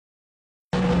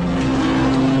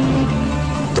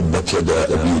يدا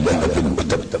ابي لهب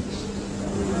وتب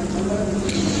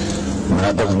ما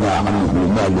اغنى عنه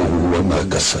ماله وما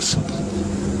كسب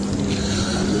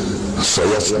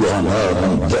سيصلى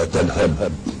نارا ذات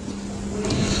لهب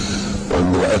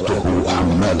وامرأته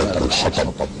حمالة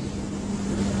الحطب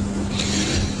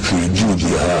في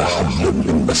جيدها حبل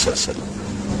من مسد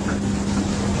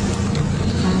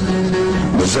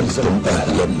نزلتم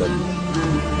اهلا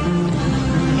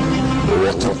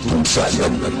ووطئتم سهلا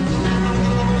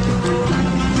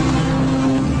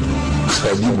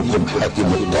خادمكم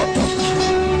حاكم الطائف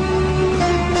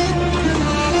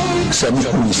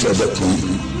سامحوني سادتي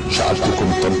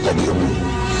جعلتكم تنتظرون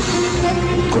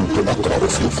كنت اقرأ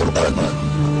في القرآن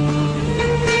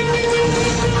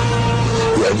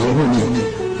يعذروني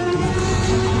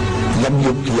لم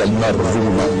يبقي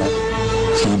المارون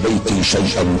في بيتي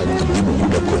شيئا اقدمه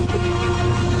لكم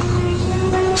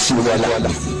سوى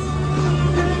لحمه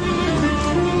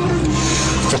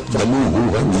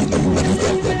فاقبلوه هنيئا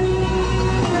مريئا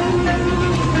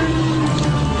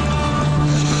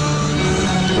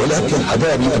ولكن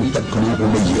حذاري ان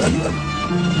تاكلوه ميئا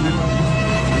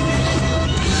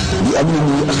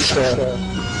لانني اخشى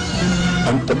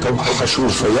ان تتوحشوا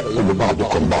فياكل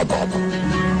بعضكم بعضا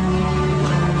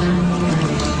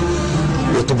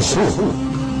يطبخوه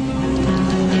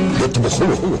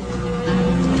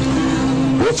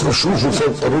وافرشوه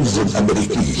فوق رز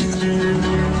امريكي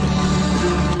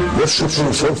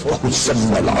واشربوا فوقه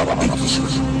السمن العربي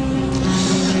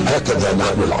هكذا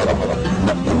نحن العرب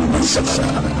نأكل من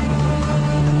سفرنا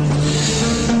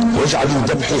واجعلوا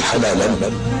ذبحي حلالا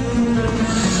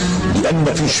لأن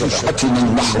في شرعتنا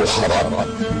النحر حرام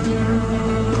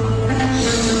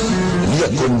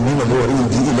ليكن من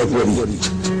الوريد إلى الوريد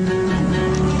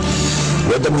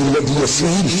ودمي الذي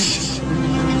يسيل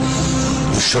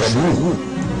اشربوه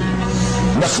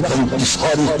نخبة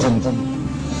انتصاركم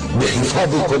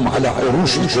بحفاظكم على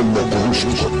عروشكم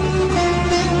وقروشكم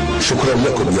شكرا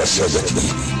لكم يا سادتي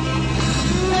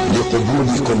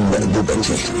لقبولكم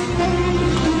مأدبتي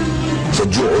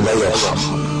فالجوع لا يرحم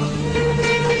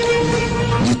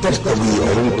لترتوي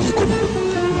عروقكم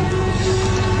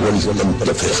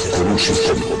ولتنتفخ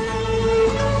قروشكم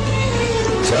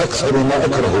فأكثر ما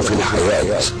أكره في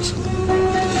الحياة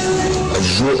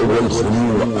الجوع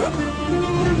والخنوع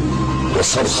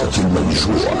وصرخة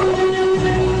المنجوع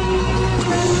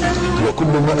وكل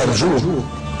ما أرجوه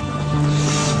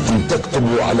أن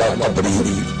تكتبوا على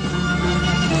قبري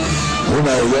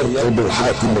هنا يرقب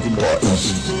حاكم الطائي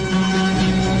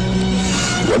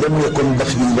ولم يكن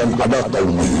بخيلا على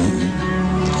قومه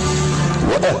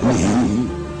وأهله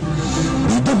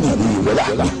بدمه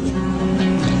ولحمه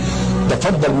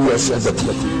تفضلوا يا سادتي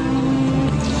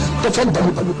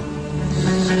تفضلوا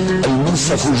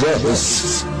المنسف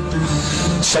جاهز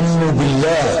سموا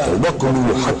بالله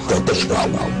وكلوا حتى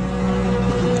تشبعوا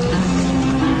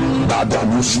بعد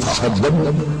ان يصفح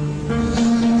الدم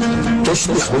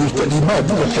تصبح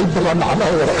الكلمات حبرا على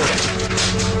ورق